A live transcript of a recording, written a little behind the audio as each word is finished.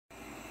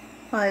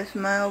Hi, it's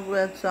Mild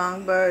Red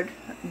Songbird,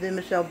 the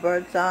Michelle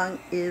Bird song,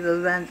 Eve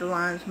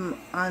Evangeline's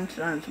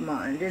Einstein's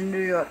Mind in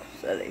New York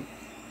City.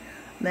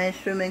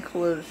 Mainstream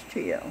includes to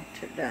you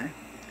today.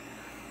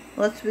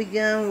 Let's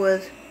begin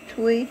with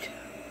tweet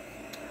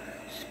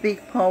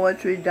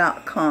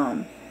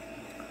speakpoetry.com.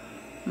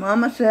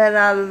 Mama said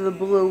out of the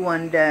blue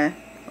one day,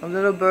 a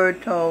little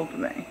bird told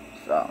me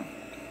so.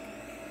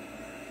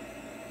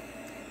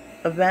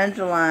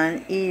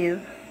 Evangeline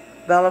Eve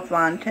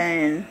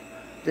Bellefontaine,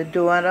 the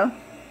daughter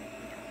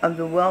of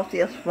the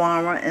wealthiest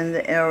farmer in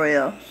the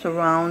area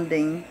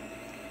surrounding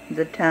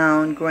the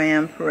town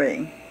Grand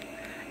Prix.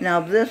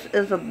 Now this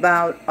is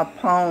about a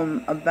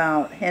poem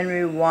about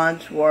Henry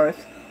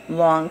Wadsworth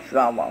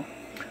Longfellow,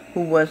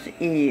 who was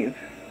Eve.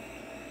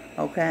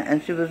 Okay,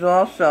 and she was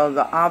also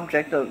the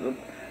object of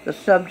the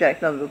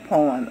subject of the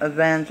poem,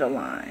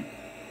 Evangeline.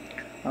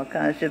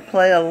 Okay, she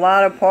played a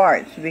lot of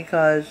parts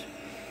because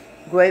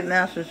great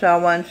Master Sha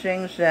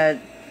Wan-Ching said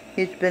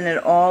he's been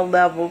at all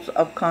levels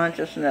of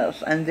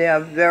consciousness, and there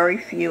are very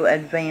few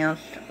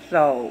advanced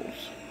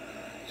souls.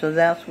 So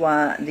that's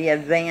why the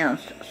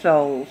advanced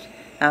souls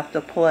have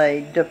to play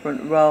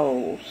different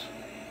roles.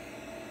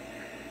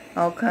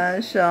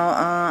 Okay, so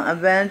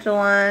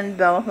Evangeline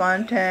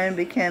Bellefontaine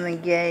became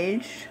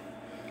engaged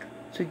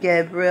to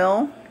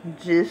Gabriel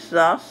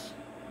Jesus.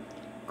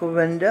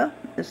 Gorinda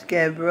is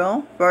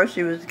Gabriel. First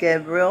he was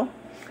Gabriel,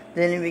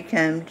 then he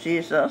became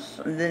Jesus,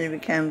 and then he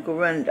became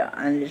Gorinda,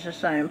 and he's the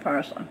same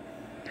person.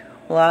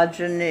 La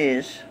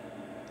Janice.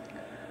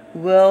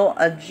 Will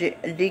a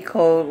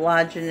decode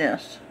La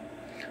Janice.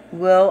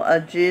 Will a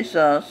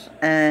Jesus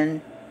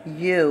and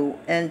you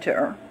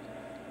enter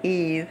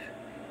Eve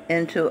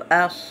into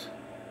S,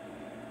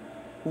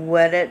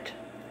 wedded,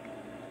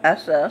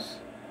 SS,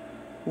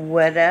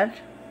 wedded,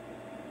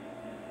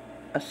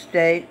 a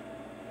state,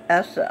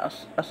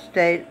 SS, a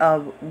state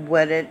of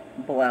wedded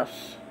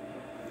bliss.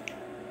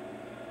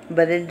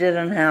 But it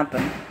didn't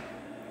happen.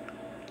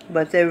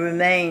 But they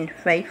remained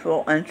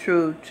faithful and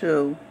true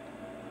to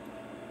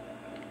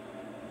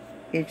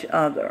each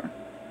other.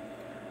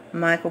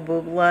 Michael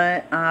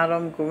Bublé,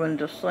 Adam,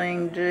 Gorinda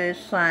Singh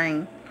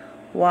sang,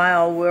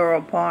 while we're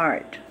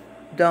apart,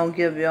 don't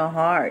give your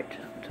heart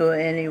to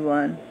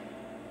anyone.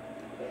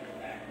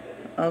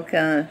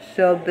 Okay,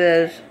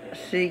 Showbiz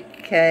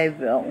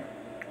CKville.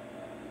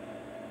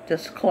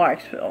 Just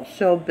Clarksville,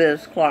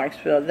 Showbiz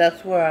Clarksville.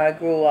 That's where I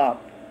grew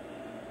up.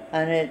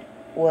 And it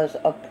was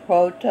a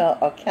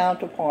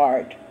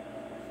counterpart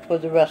for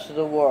the rest of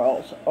the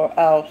world, or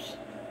else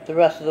the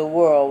rest of the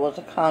world was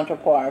a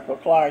counterpart for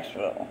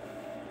Clarksville.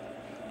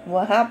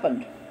 What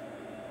happened?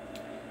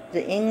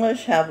 The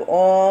English have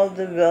all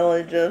the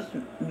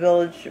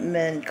village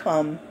men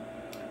come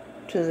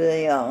to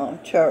the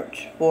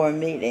church for a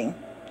meeting,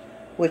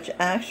 which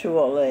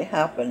actually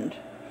happened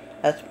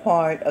as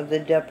part of the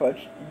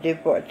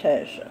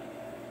deportation.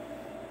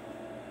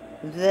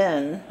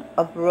 Then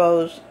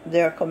uprose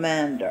their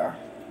commander.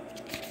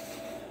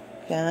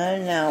 Okay,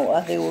 now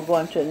I think we're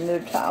going to a new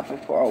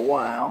topic for a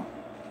while.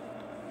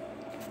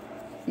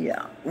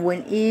 Yeah,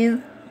 when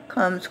Eve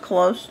comes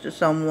close to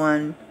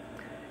someone,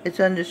 it's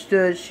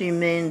understood she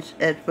means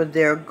it for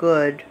their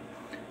good.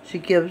 She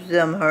gives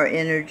them her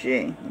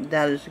energy.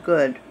 That is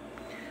good.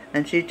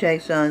 And she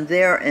takes on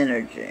their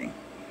energy.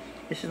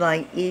 It's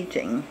like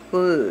eating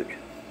food.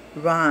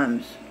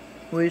 Rhymes.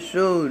 We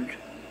should.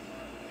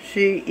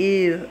 She,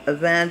 Eve,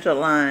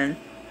 Evangeline,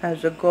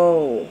 has a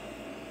goal.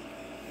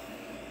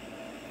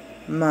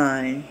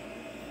 Mine.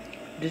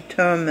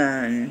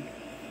 Determine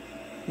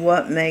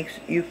what makes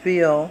you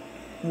feel,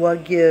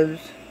 what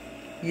gives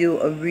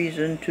you a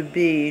reason to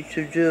be,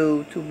 to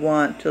do, to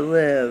want, to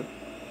live.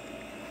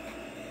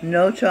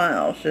 No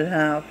child should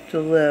have to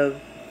live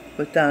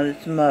without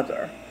its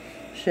mother,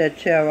 said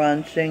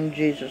Charan Singh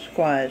Jesus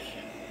Christ.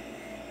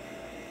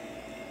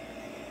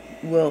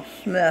 Will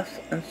Smith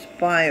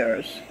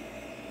inspires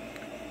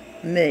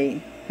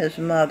me, his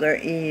mother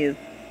Eve,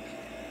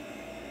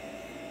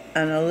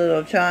 and a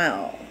little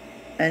child,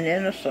 an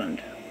innocent,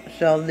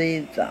 shall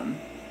lead them.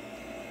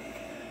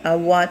 I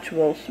watch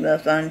Will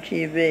Smith on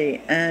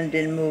TV and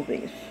in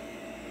movies.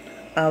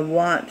 I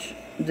watch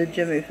the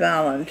Jimmy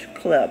Fallon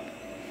clip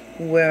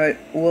where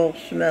Will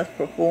Smith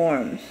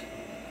performs,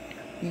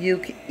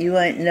 You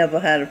ain't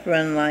never had a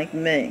friend like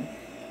me.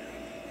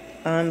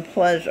 I'm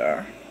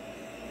pleasure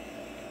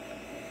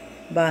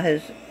by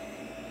his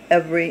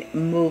every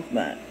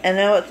movement. And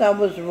now as I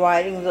was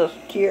writing, those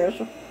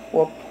tears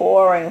were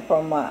pouring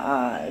from my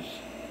eyes.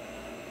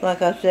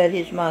 Like I said,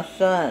 he's my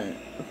son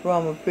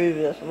from a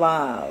previous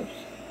lives.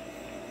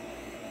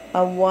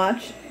 I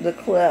watched the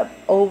clip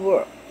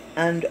over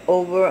and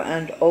over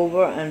and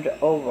over and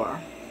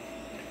over.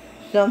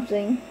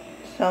 Something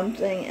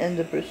in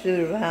the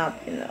pursuit of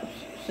happiness.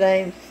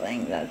 Same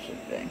thing, that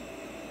should be.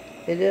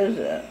 It is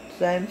it.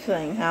 Same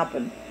thing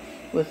happened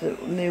with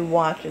me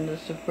watching the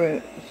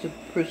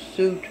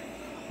pursuit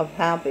of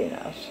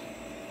happiness.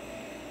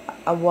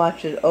 I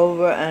watch it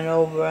over and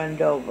over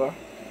and over.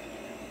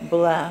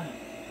 Blah.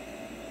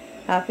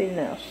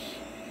 Happiness.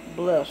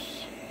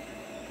 Bliss.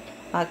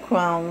 I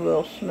crown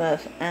Will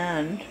Smith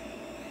and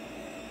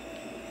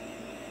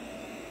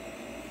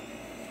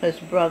his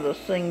brother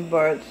sing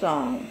bird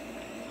song,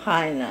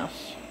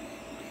 Highness.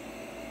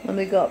 Let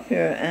me go up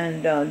here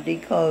and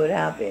decode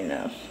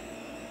happiness.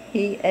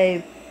 He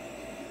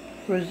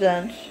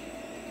presents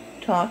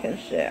Talk and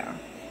Share.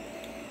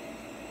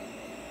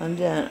 And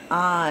then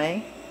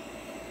I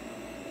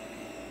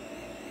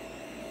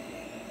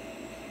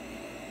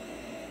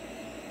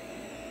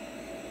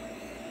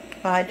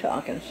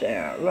Talk and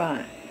Share,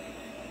 right.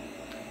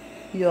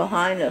 Your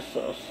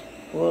Highnesses,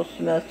 Will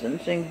Smith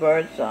and sing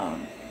bird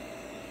song.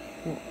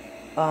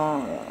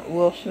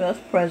 Will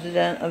Smith,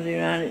 President of the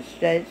United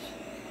States,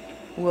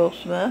 Will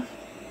Smith,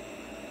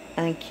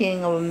 and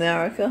King of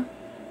America,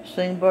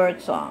 sing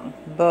bird song,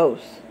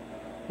 both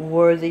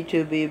worthy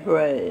to be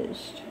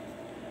praised.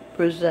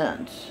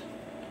 Presents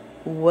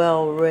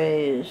well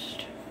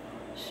raised,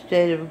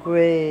 state of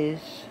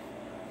grace,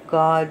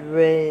 God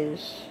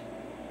raised,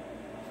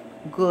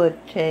 good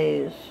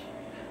taste.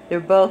 They're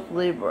both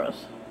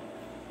Libras.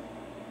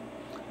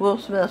 Will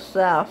Smith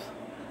South,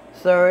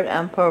 third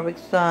and perfect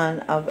son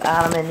of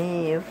Adam and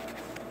Eve.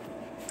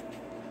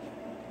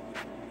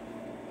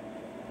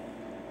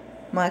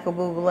 Michael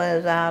Bublé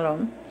is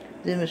Adam.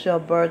 The Michelle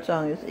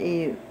Birdsong is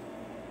Eve.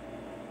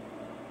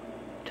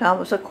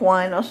 Thomas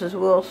Aquinas is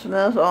Will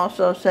Smith,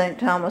 also St.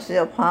 Thomas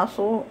the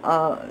Apostle,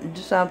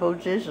 disciple of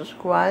Jesus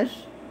Christ.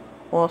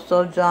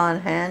 Also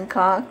John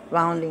Hancock,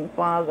 founding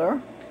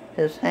father.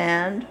 His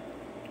hand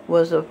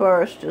was the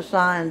first to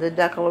sign the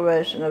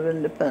Declaration of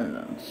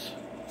Independence.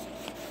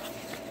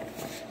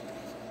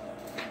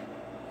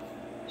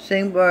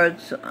 Sing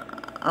birds,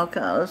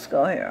 okay, let's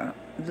go here.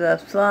 The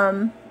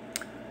thumb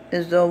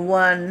is the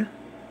one,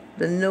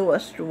 the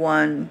newest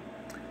one,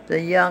 the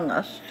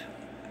youngest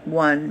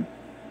one,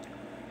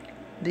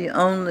 the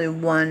only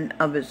one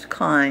of its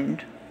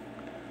kind,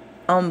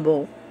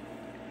 humble.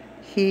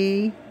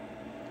 He,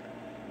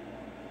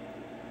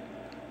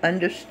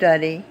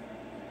 understudy,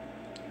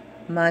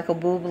 Michael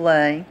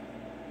Bublé,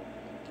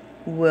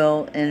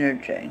 Will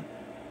Energy.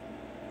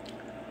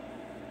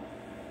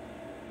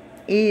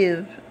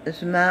 Eve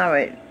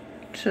Mary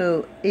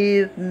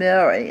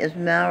is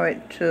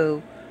married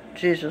to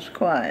Jesus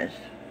Christ.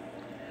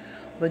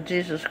 But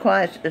Jesus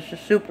Christ is a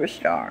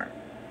superstar.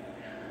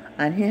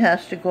 And he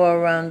has to go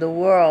around the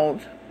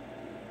world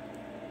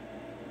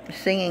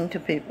singing to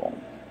people.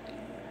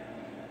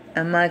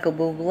 And Michael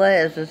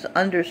Bublé is his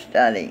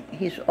understudy.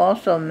 He's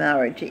also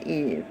married to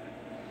Eve.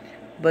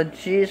 But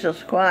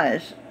Jesus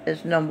Christ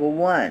is number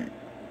one.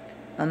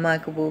 And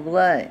Michael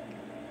Bublé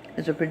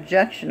is a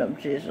projection of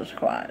Jesus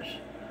Christ.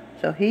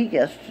 So he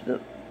gets to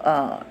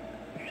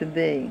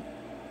be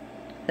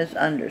his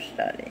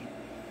understudy.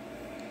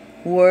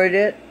 Word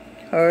it,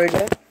 heard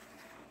it.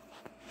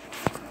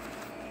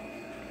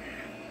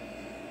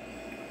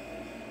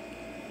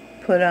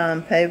 Put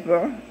on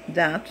paper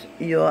that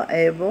you are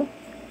able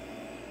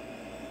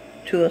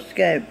to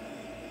escape.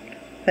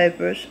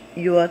 Papers,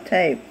 you are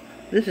tape.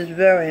 This is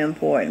very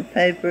important.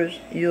 Papers,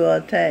 you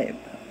are tape.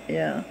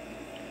 Yeah.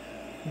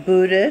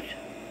 Boot it,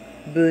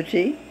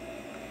 booty.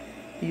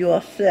 You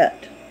are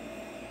set.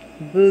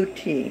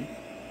 Booty.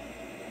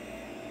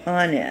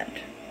 On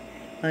it.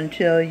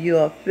 Until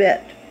your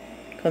fit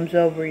comes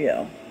over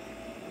you.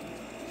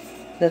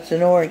 That's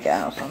an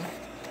orgasm.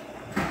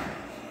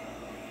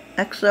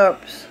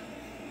 Excerpts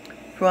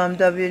from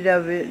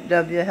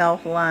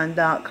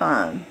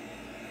www.healthline.com.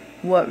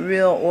 What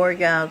real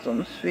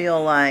orgasms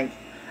feel like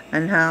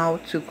and how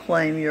to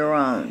claim your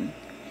own.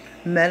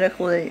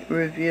 Medically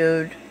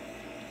reviewed.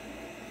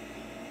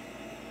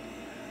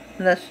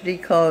 Let's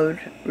decode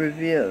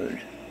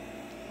reviewed.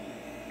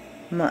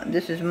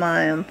 This is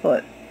my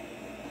input.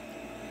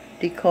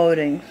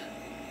 Decodings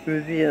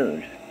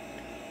reviewed.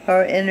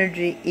 Her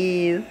energy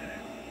Eve.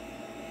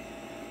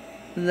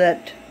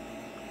 Lit.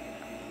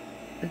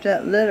 Is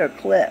that lit or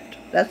clit?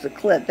 That's the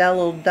clit. That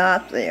little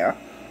dot there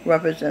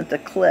represents the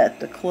clit,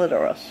 the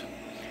clitoris.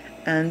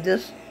 And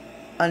this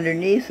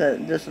underneath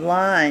it, this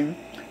line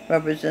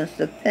represents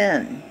the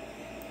pin.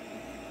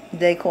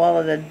 They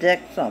call it a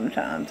dick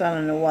sometimes. I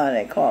don't know why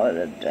they call it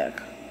a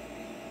dick.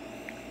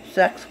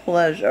 Sex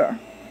pleasure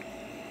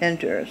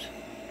enters.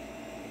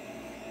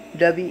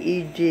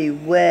 W-E-D,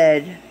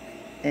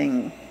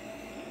 wedding.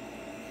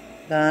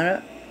 Got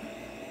it?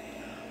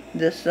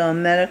 This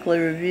medically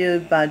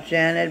reviewed by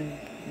Janet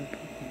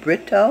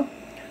Brito,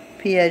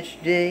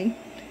 PhD,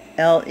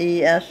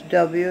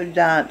 LESW.CST.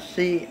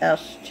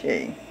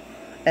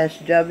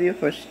 SW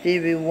for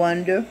Stevie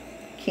Wonder,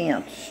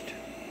 canst.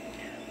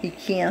 He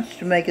canst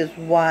to make his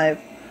wife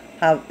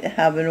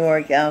have an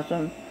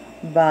orgasm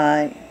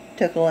by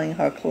tickling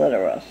her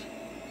clitoris,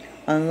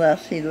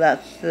 unless he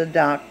lets the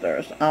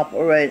doctors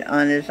operate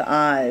on his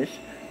eyes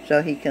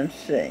so he can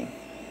see.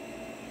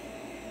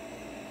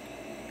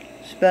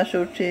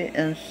 Specialty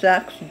in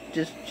sex.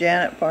 This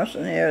Janet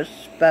person here is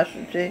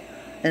specialty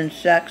in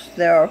sex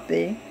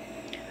therapy,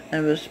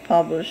 and was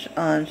published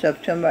on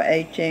September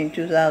 18,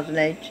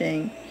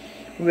 2018,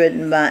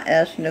 written by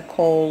S.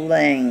 Nicole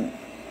Lang.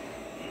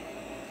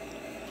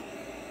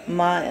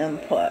 My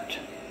input.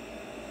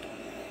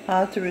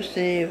 How to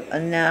receive a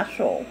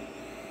natural,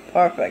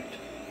 perfect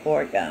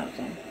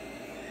orgasm.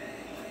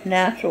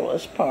 Natural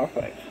is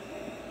perfect.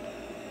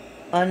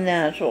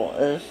 Unnatural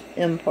is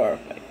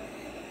imperfect.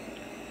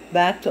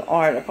 Back to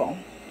article.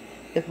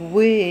 If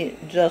we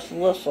just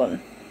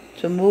listen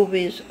to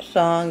movies,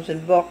 songs,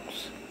 and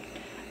books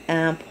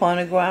and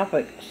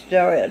pornographic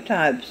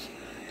stereotypes,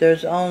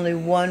 there's only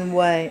one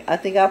way. I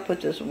think I put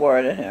this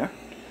word in here.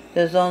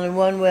 There's only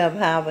one way of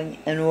having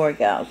an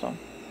orgasm.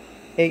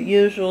 It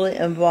usually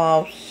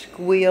involves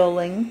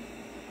squealing,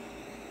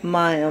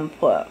 my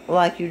input,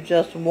 like you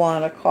just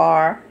won a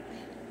car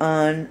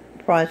on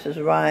Price is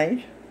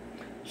Right,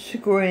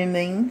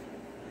 screaming,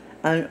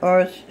 and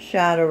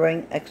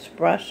earth-shattering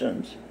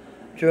expressions,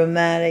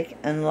 dramatic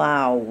and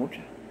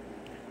loud.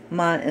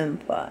 My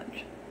input.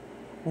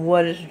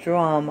 What is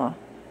drama?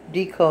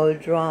 Decode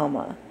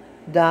drama.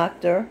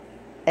 Dr.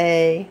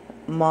 A.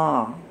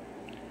 Ma.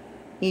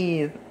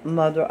 Eve,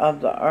 mother of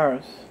the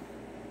earth,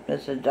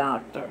 is a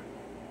doctor.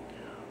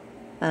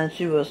 And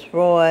she was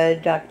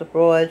Freud, Dr.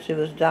 Freud. She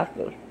was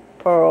Dr.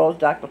 Pearls,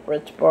 Dr.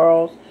 Fritz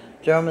Perls,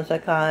 German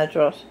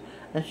psychiatrist.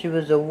 And she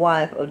was the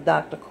wife of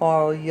Dr.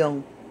 Carl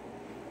Jung.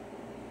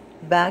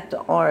 Back to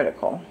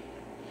article.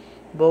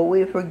 But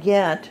we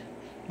forget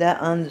that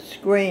on the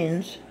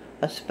screens,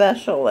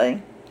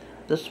 especially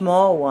the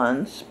small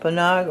ones,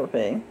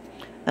 pornography,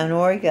 an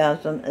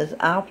orgasm is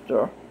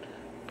after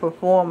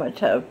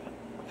performative,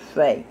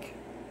 fake.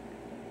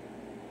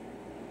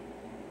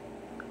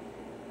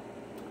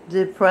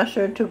 The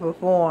pressure to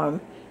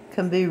perform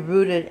can be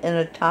rooted in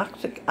a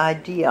toxic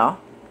idea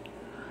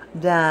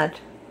that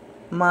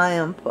my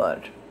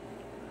input,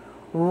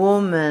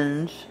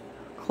 woman's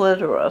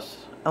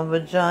clitoris, a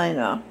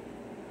vagina,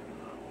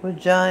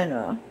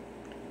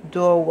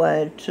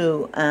 doorway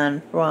to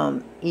and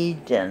from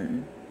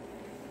Eden.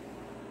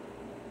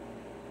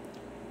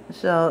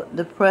 So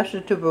the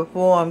pressure to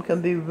perform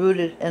can be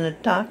rooted in a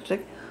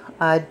toxic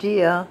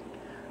idea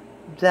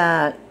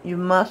that you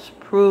must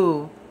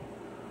prove,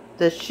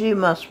 that she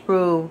must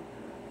prove,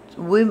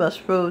 we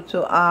must prove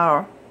to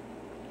our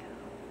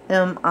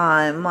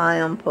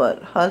my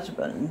input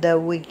husband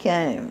that we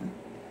came.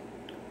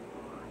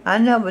 I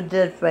never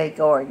did fake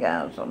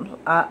orgasms.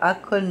 I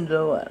couldn't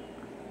do it.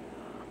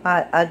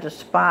 I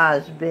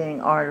despise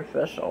being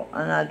artificial,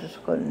 and I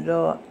just couldn't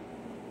do it.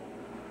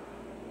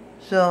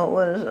 So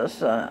what does this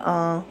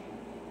say?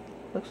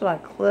 Looks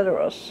like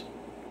clitoris.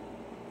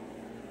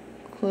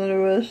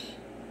 Clitoris.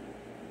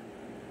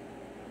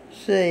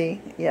 C,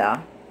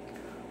 yeah.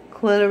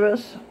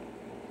 Clitoris,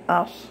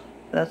 us.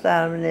 That's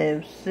Adam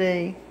and Eve.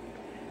 C,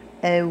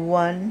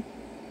 A1,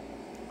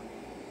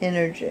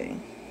 energy.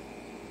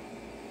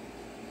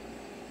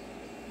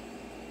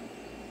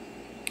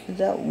 Is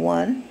that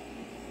one?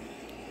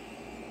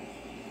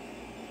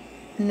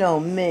 No,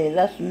 me.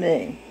 That's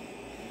me.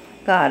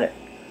 Got it.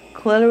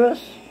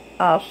 Clitoris,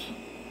 us.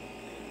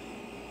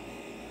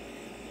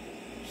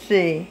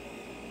 C,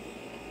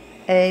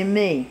 A,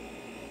 me.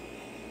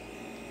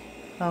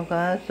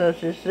 Okay, so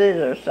she sees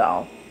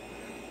herself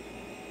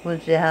when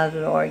she has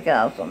an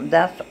orgasm.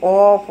 That's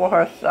all for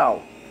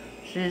herself.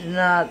 She's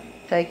not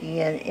taking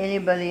in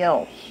anybody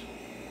else.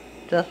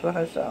 Just for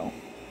herself.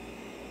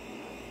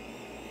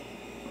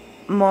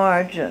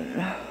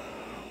 Margin.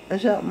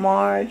 Is that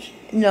Marge?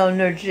 No,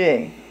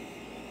 energy.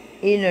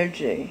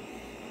 Energy.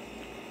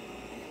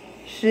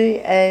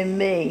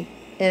 C-A-me.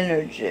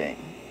 Energy.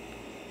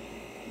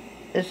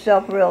 It's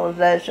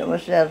self-realization when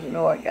she has an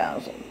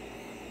orgasm.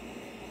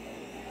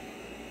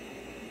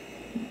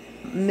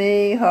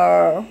 Me,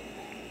 her,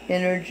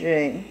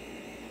 energy.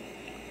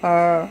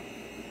 Her,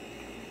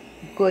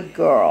 good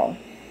girl.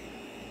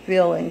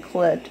 Feeling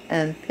clit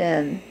and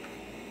pin.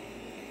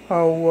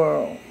 Her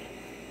world.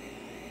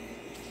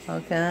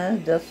 Okay,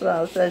 that's what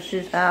I said.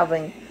 She's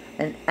having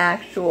an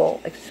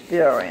actual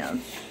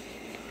experience.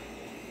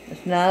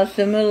 It's not a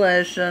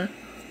simulation.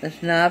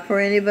 It's not for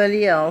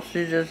anybody else.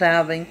 She's just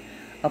having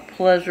a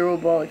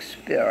pleasurable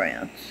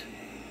experience.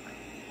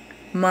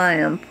 My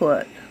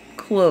input.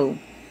 Clue.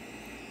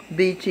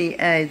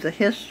 BTA. The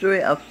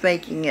history of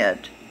faking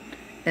it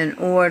in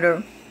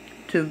order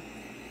to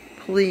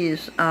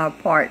please our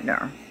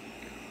partner.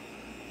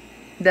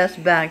 That's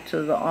back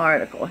to the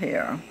article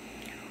here.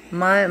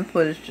 My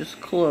input is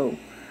just clue.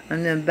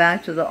 And then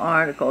back to the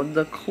article.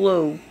 The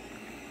clue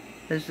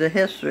is the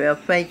history of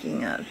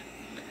faking it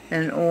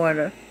in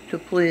order to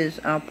please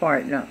our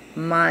partner.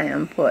 My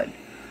input.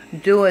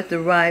 Do it the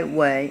right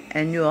way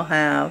and you'll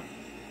have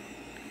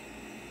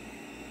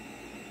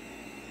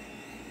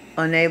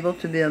unable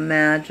to be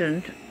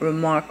imagined,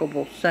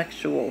 remarkable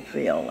sexual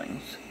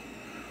feelings.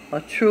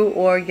 A true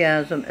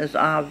orgasm is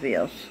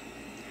obvious.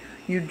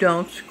 You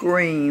don't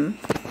scream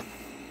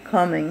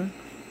coming.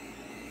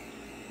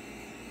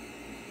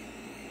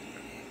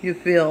 You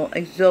feel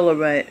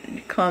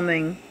exhilarated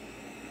coming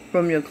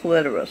from your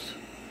clitoris.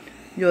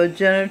 Your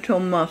genital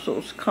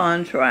muscles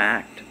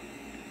contract.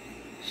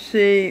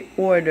 C,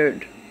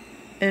 ordered.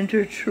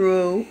 Enter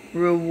true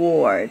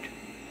reward.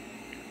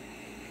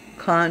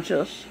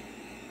 Conscious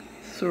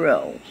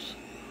thrills.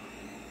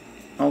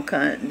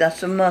 Okay,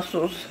 that's the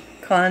muscles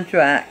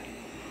contract.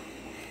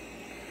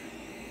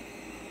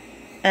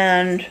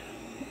 And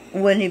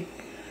when he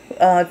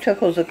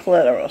tickles the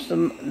clitoris,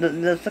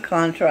 that's the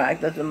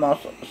contract that the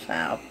muscles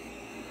have.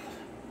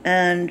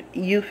 And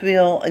you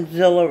feel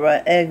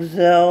exhilarated,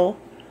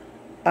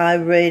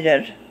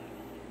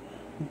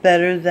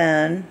 better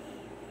than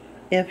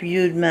if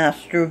you'd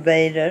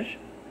masturbated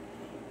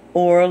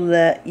or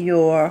let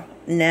your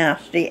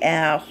nasty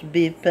ass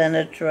be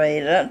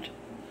penetrated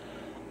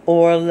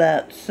or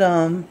let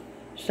some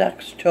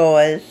sex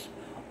toys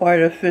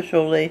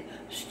artificially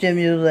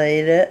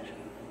stimulate it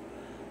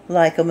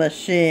like a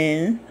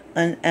machine,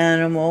 an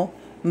animal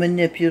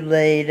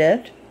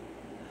manipulated.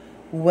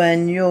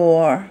 When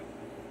your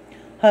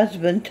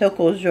husband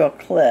tickles your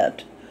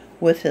clit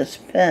with his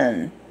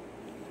pen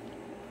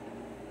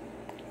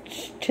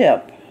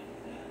tip,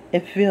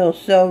 it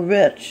feels so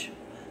rich.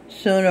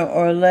 Sooner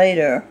or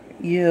later,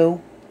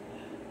 you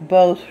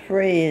both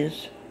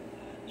freeze.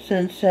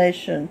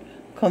 Sensation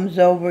comes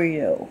over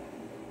you.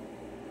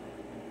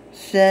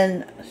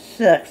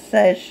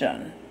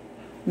 Sensation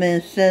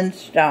means sin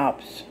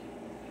stops.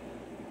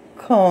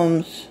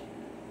 Comes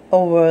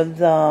over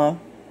the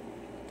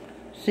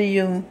see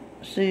you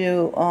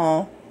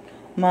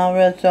my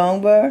red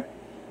songbird,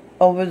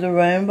 over the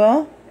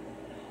rainbow,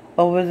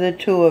 over the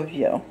two of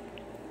you,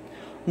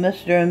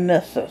 Mr. and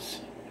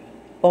Mrs.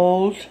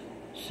 Old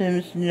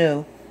seems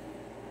new.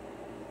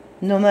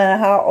 No matter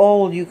how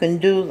old you can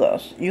do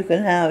this,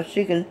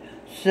 she can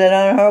sit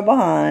on her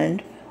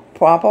behind,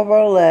 prop up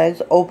her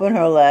legs, open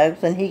her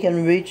legs, and he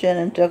can reach in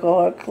and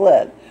tickle her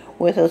clit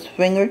with his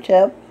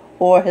fingertip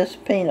or his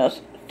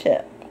penis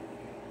tip.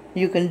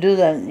 You can do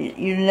that.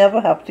 You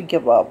never have to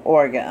give up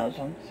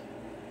orgasms.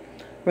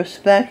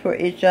 Respect for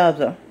each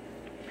other.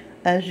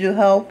 As you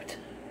helped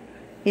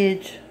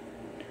each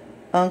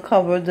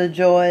uncover the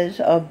joys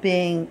of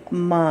being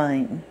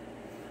mine,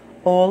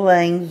 auld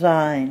lang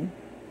syne.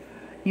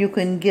 You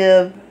can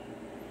give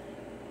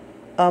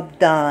up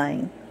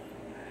dying.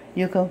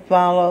 You can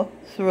follow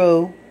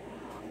through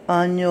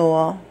on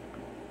your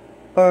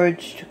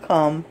urge to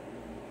come.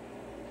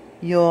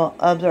 Your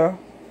other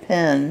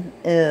pen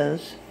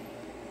is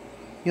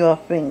your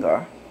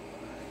finger.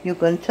 You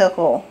can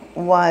tickle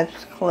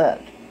wife's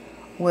clit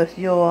with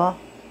your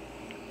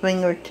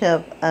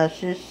fingertip as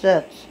she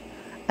sits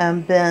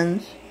and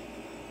bends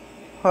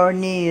her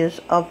knees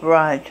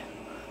upright.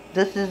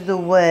 This is the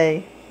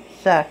way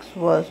sex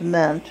was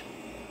meant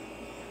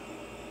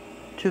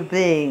to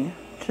be,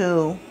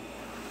 to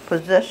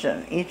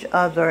position each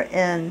other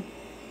in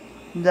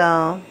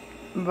the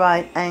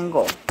right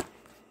angle.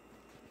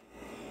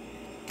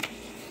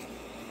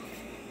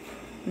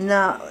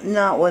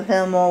 Not with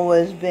him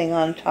always being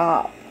on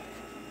top.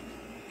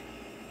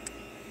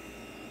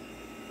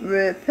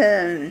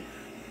 Repent.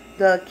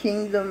 The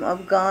kingdom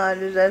of God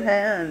is at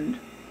hand.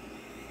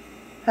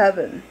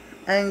 Heaven,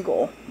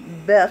 angle,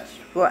 best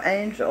for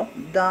angel,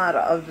 daughter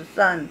of the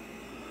sun,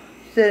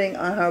 sitting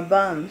on her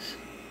bums,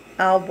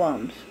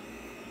 albums,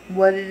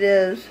 what it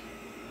is,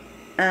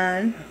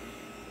 and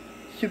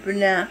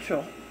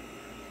supernatural,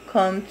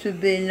 come to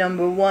be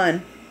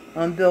 #1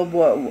 on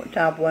Billboard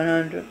Top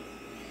 100.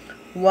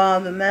 While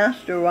the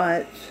master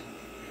rights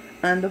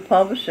and the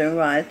publishing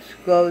rights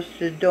goes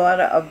to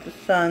Daughter of the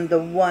Sun,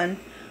 the one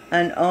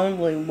and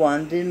only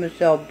one, the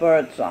Michelle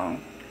Bird song.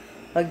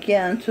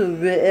 Again, to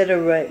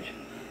reiterate,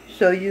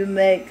 so you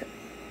make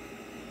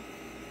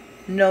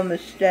no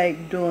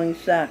mistake doing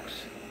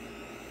sex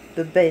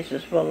the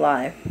basis for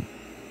life.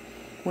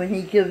 When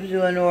he gives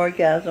you an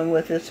orgasm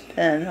with his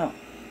pen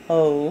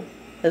hole,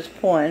 his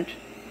point,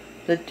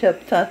 the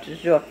tip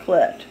touches your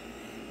clit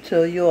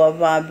till your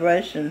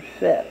vibration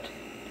fit.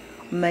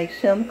 Makes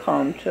him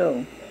come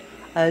too.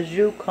 As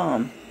you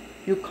come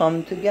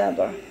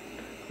together.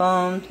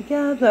 Come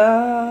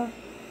together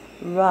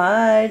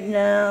right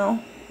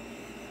now.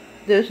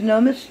 There's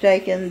no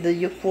mistaking the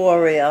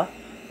euphoria,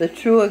 the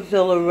true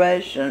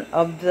exhilaration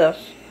of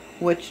this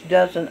which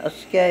doesn't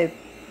escape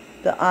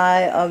the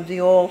eye of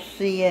the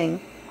all-seeing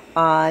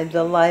eye,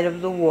 the light of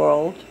the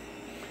world.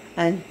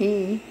 And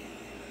he,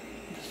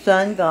 the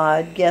sun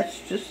god, gets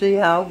to see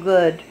how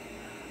good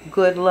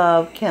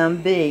love can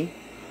be,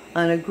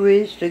 and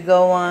agrees to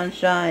go on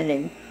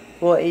shining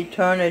for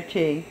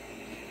eternity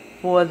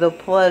for the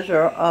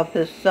pleasure of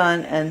his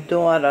son and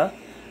daughter,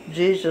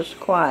 Jesus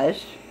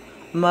Christ,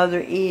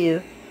 Mother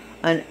Eve,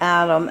 and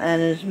Adam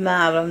and his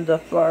madam, the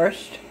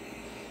first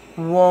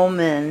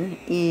woman,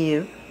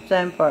 Eve,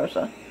 same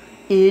person,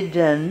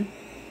 Eden.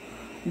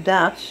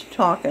 That's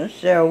talking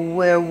there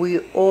where we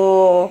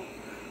all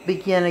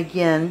begin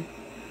again.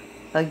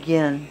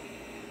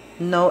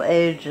 No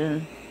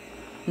aging,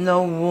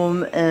 no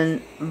womb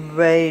and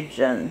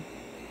raging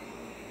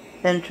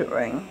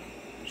entering.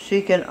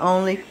 She can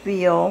only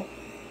feel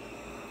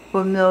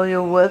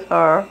familiar with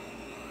her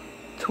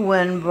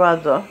twin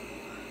brother,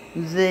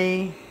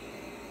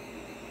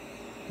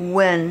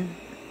 when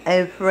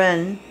a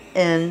friend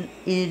in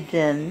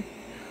Eden,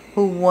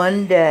 who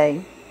one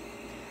day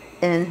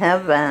in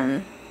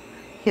heaven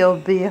he'll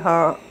be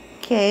her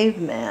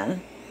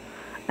caveman.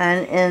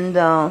 And in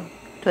the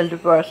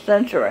 21st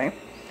century,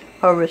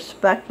 her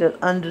respected,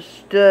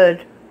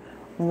 understood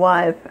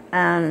wife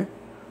and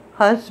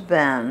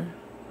husband,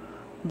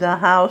 the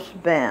house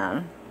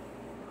band,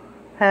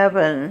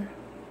 heaven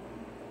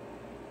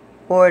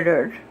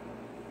ordered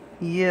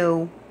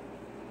you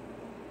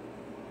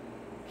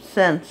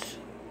sense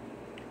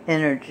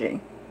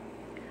energy.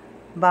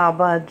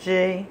 Baba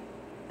G,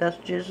 that's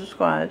Jesus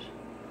Christ,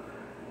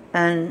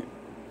 and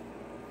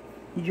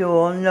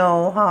you'll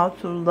know how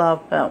to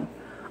love him.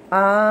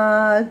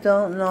 I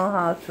don't know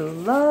how to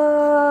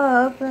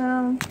love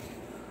him.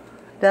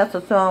 That's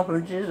a song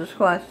from Jesus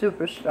Christ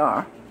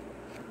Superstar,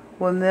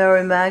 when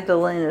Mary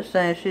Magdalene is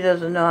saying she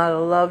doesn't know how to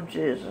love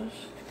Jesus.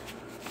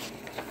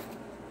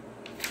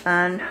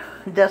 And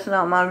that's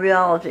not my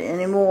reality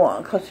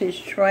anymore, because he's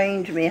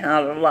trained me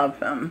how to love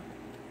him.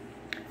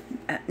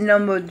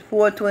 Number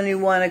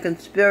 421, a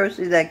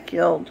conspiracy that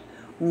killed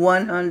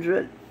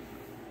 100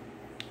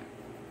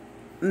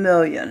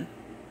 million.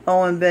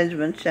 Owen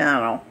Benjamin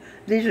channel.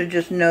 These are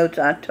just notes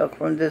I took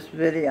from this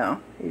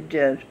video he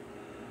did.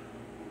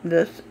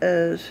 This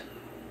is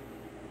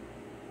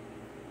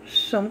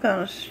some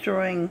kind of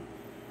string.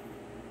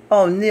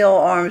 Oh, Neil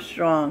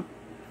Armstrong.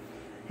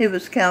 He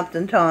was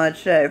Captain Todd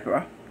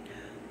Schaefer.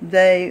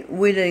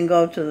 We didn't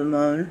go to the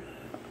moon.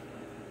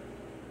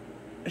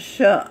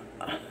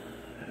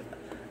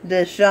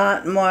 They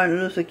shot Martin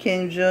Luther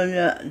King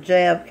Jr.,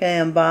 JFK,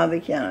 and Bobby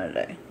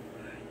Kennedy.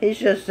 He's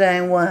just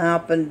saying what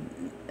happened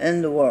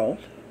in the world.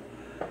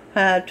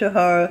 Then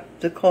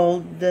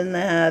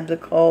they had the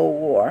Cold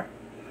War.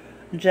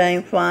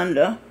 Jane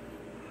Fonda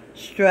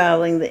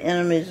straddling the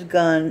enemy's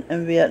gun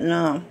in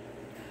Vietnam.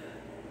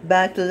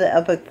 Back to the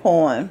epic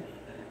poem,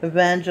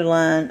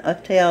 Evangeline, A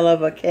Tale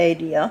of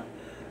Acadia,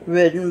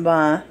 written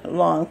by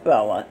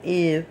Longfellow,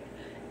 Eve,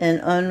 in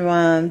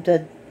unrhymed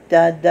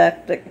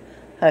didactic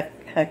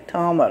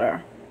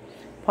hectometer,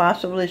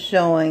 possibly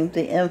showing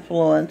the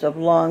influence of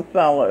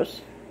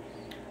Longfellow's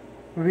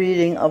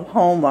reading of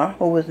Homer,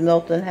 who was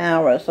Milton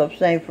Harris of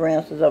St.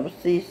 Francis of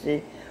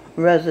Assisi,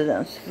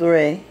 Residence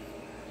 3,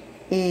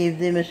 Eve,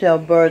 the Michelle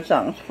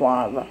Birdsong's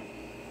father.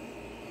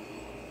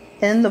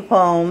 In the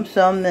poem,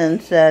 some men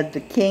said the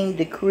king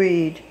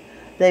decreed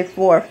they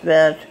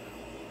forfeit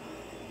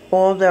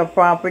all their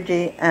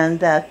property and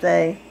that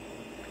they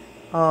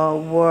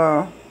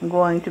were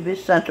going to be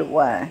sent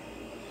away.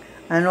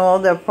 And all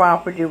their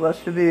property was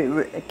to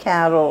be,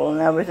 cattle and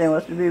everything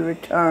was to be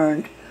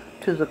returned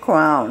to the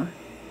crown.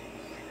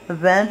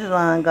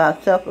 Evangeline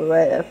got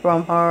separated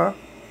from her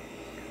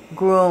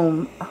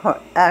groom,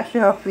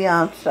 actually her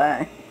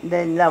fiancé.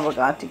 They never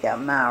got to get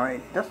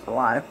married, that's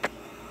life,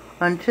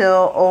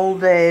 until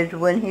old age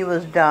when he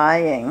was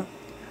dying.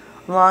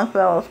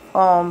 Longfellow's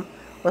poem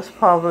was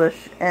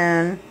published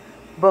in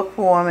book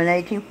form in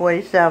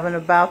 1847,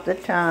 about the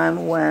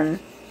time when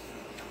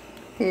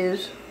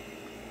he's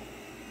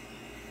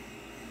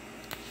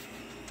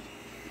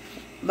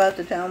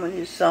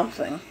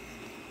something.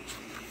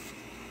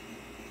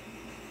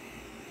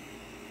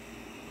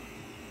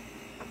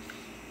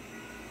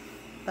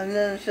 And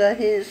then it said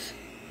his,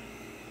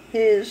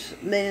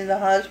 meaning the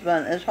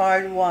husband, is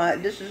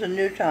hardwired. This is a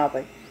new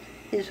topic.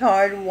 He's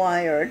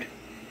hardwired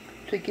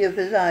to give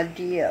his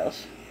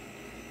ideas.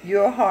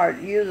 You,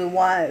 the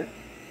wife,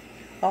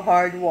 are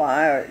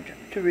hardwired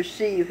to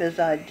receive his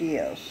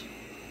ideas.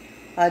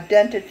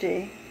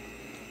 Identity,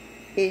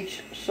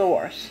 each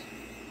source.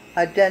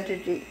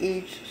 Identity,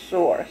 each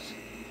source.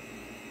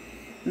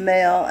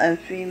 Male and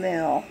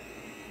female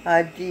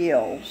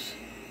ideals.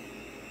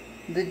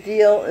 The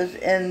deal is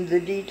in the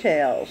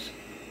details,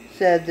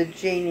 said the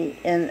genie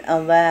in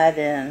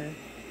Aladdin.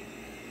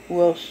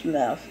 Will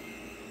Smith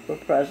for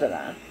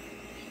president.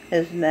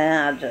 His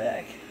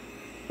magic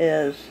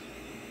is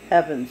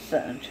heaven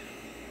sent.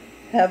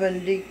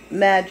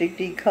 Magic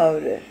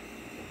decoded.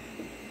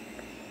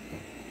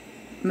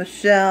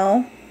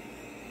 Michelle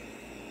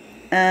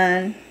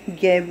and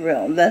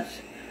Gabriel.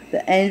 That's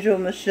the angel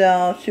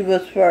Michelle. She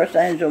was first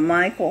Angel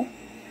Michael,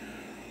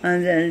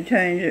 and then it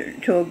turned her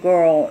to a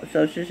girl.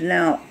 So she's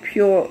now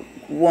pure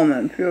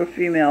woman, pure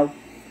female,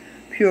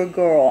 pure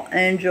girl.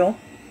 Angel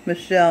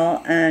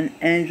Michelle and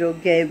Angel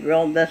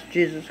Gabriel. That's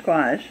Jesus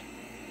Christ.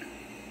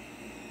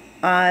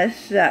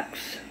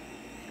 Sex.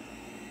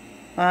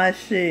 I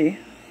see.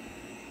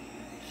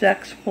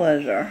 Sex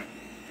pleasure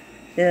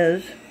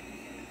is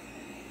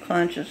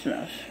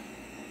consciousness.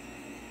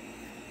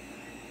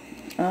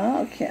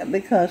 Okay,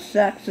 because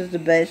sex is the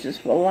basis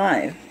for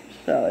life.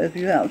 So if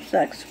you have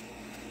sex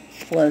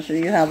pleasure,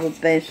 you have a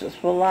basis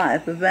for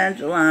life.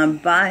 Evangeline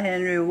by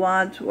Henry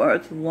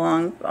Wadsworth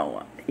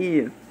Longfellow.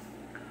 Eve.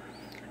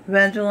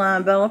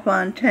 Evangeline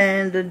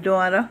Bellefontaine, the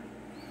daughter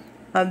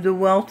of the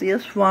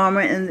wealthiest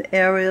farmer in the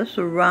area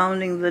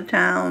surrounding the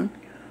town,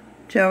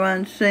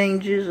 Charan Singh,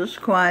 Jesus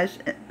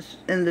Christ,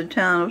 in the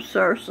town of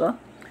Sirsa,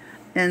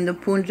 in the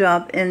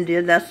Punjab,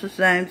 India. That's the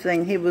same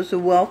thing. He was the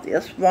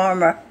wealthiest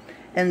farmer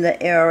in the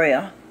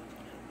area.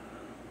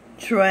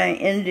 Train,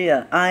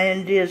 India.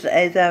 IND is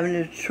 8th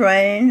Avenue.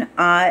 Train,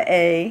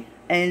 IAN,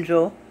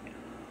 Angel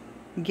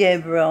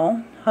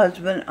Gabriel,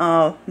 husband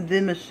of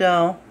the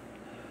Michelle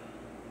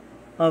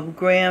of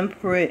Grand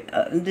Prix,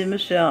 the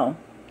Michelle,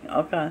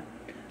 okay,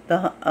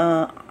 the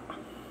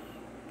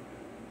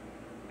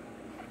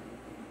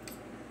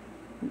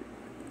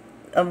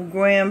of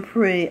Grand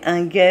Prix,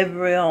 and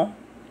Gabriel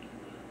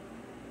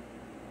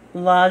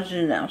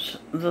Longinus,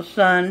 the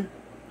son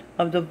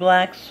of the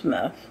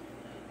blacksmith,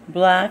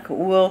 Black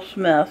Will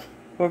Smith,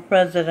 for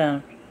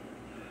president.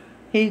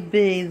 He'd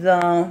be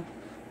the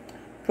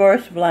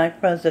first black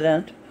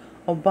president.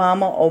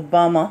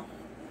 Obama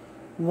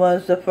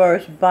was the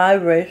first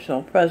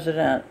biracial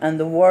president and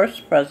the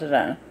worst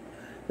president,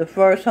 the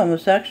first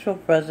homosexual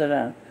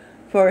president,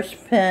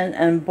 first pen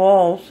and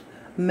balls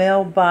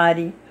male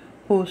body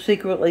who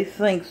secretly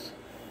thinks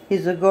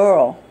he's a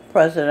girl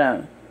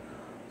president,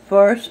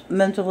 first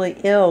mentally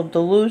ill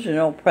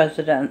delusional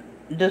president,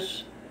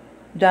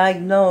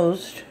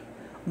 diagnosed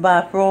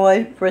by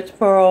Freud, Fritz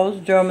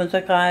Perls, German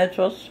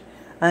psychiatrist,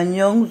 and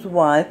Jung's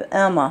wife,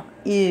 Emma,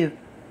 Eve,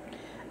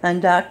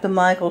 and Dr.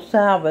 Michael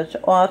Savage,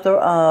 author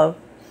of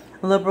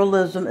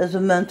Liberalism is a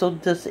Mental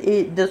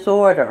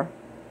Disorder.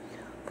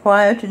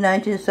 Prior to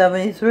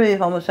 1973,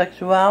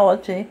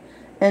 homosexuality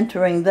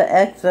entering the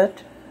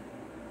exit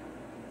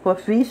for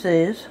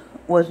feces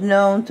was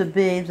known to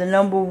be the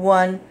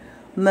 #1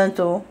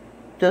 mental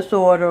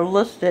disorder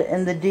listed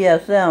in the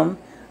DSM,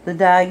 the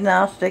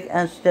Diagnostic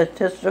and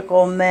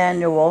Statistical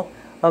Manual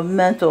of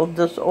Mental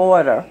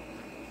Disorder.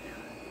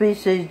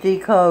 Feces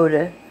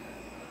decoded.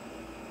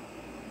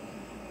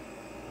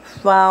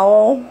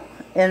 Foul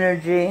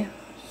energy,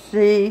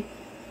 C,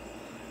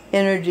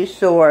 energy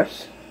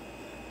source,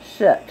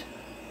 shit.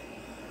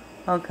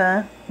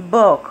 Okay?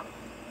 Book.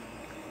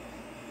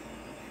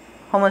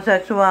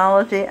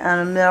 Homosexuality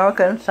and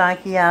American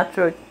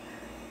Psychiatric,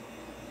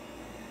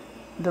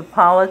 The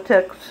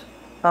Politics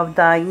of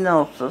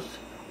Diagnosis,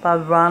 by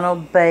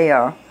Ronald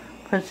Bayer,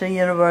 Princeton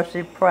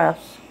University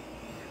Press,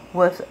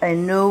 with a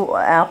new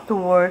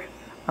afterword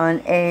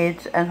on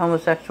AIDS and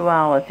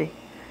homosexuality.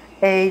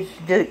 AIDS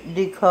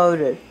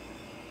decoded.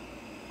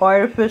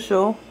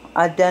 Artificial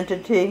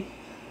identity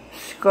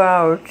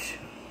scourge,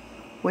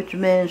 which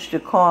means to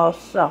cause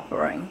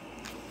suffering.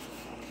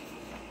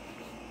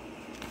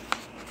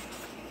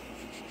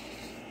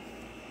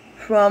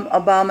 From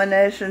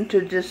Abomination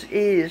to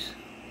Disease,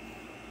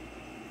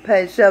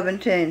 page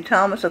 17,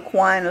 Thomas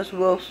Aquinas,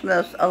 Will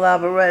Smith's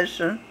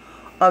elaboration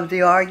of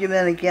the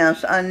argument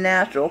against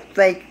unnatural,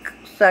 fake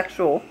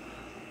sexual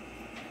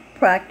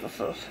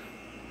practices.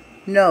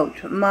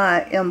 Note,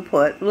 my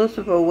input,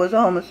 Lucifer was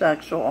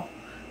homosexual.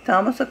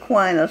 Thomas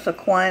Aquinas,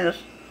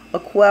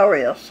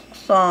 Aquarius,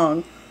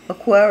 song,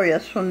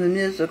 Aquarius from the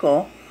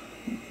musical,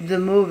 the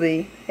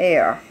movie,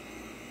 Hair.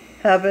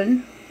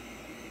 Heaven,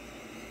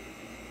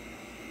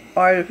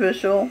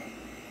 artificial,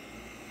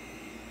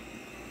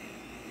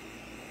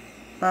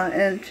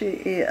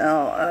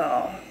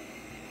 INTELL,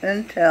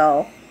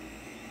 Intel,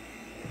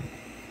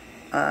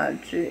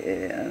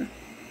 IGN,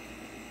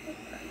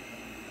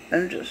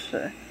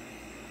 industry.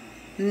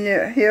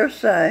 Near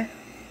hearsay,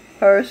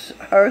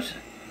 hearsay,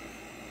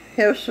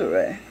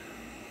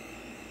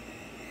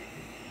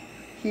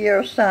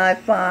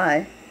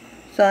 sci-fi,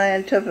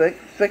 scientific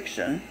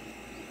fiction,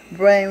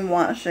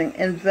 brainwashing,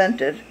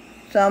 invented,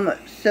 some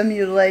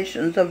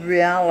simulations of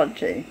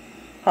reality,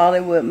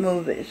 Hollywood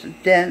movies,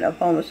 den of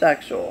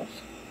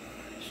homosexuals,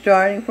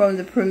 starting from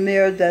the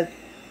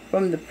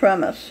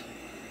premise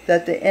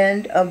that the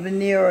end of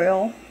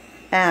venereal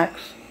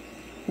acts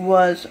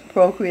was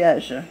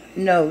procreation.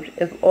 Note,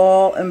 if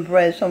all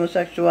embrace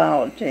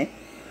homosexuality,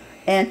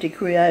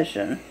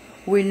 anti-creation,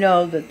 we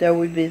know that there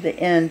would be the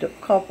end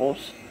of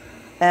couples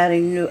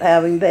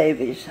having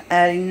babies,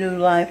 adding new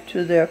life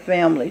to their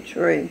family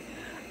tree,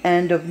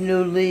 and of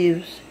new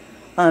leaves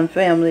on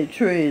family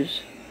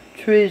trees.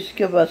 Trees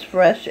give us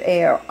fresh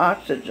air,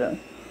 oxygen,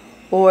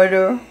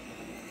 order,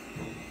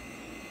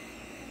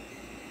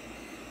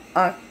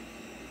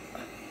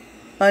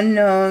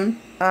 unknown,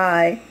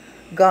 I,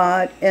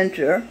 God,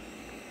 enter,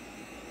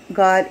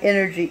 God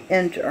energy,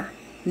 enter,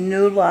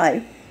 new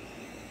life,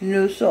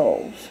 new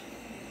souls.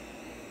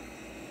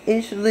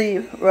 Each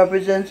leaf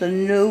represents a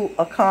new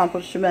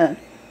accomplishment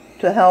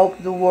to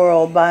help the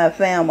world by a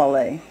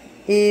family.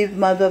 Eve,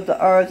 mother of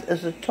the earth,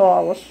 is the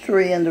tallest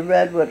tree in the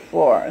redwood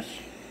forest.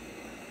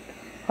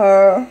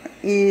 Her,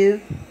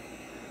 Eve,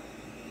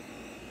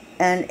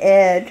 and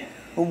Ed,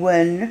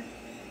 when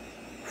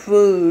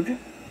food,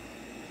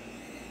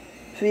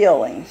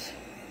 feelings.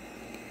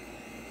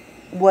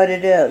 What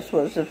it is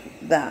was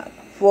that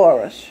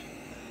forest.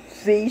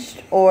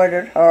 Feast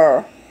ordered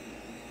her.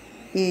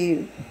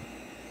 Eve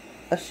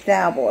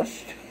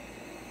established.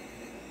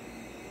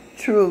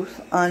 Truth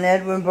on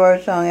Edwin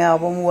Birdsong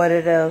album, What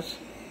It Is.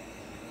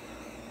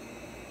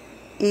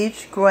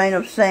 Each grain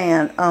of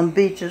sand on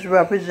beaches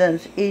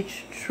represents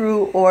each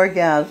true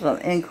orgasm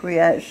in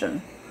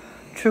creation.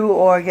 True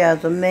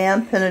orgasm,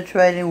 man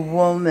penetrating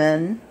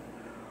woman,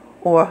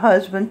 or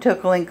husband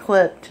tickling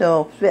clit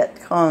till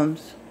fit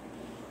comes.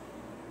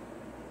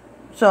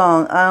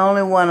 Song, I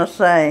only want to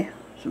say,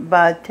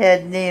 by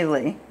Ted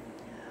Neely.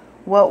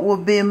 What will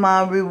be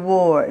my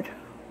reward?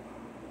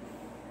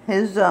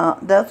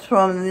 That's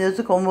from the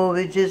musical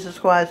movie Jesus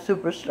Christ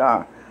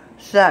Superstar.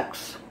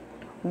 Sex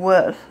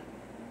with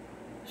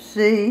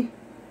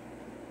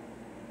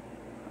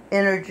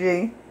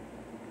energy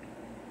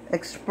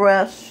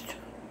expressed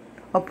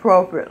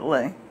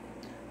appropriately.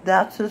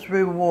 That's his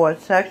reward.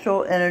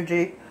 Sexual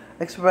energy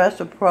expressed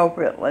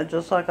appropriately.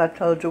 Just like I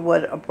told you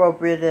what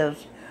appropriate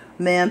is.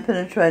 Man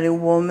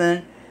penetrating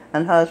woman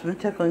and husband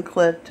tickling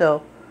clit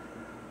till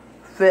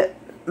fit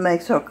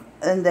makes her,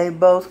 and they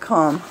both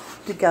come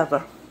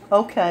together.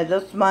 Okay,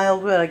 that's my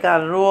old word. I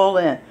got it all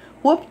in.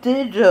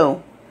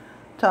 Whoop-dee-doo.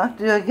 Talk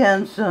to you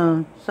again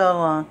soon. So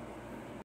long.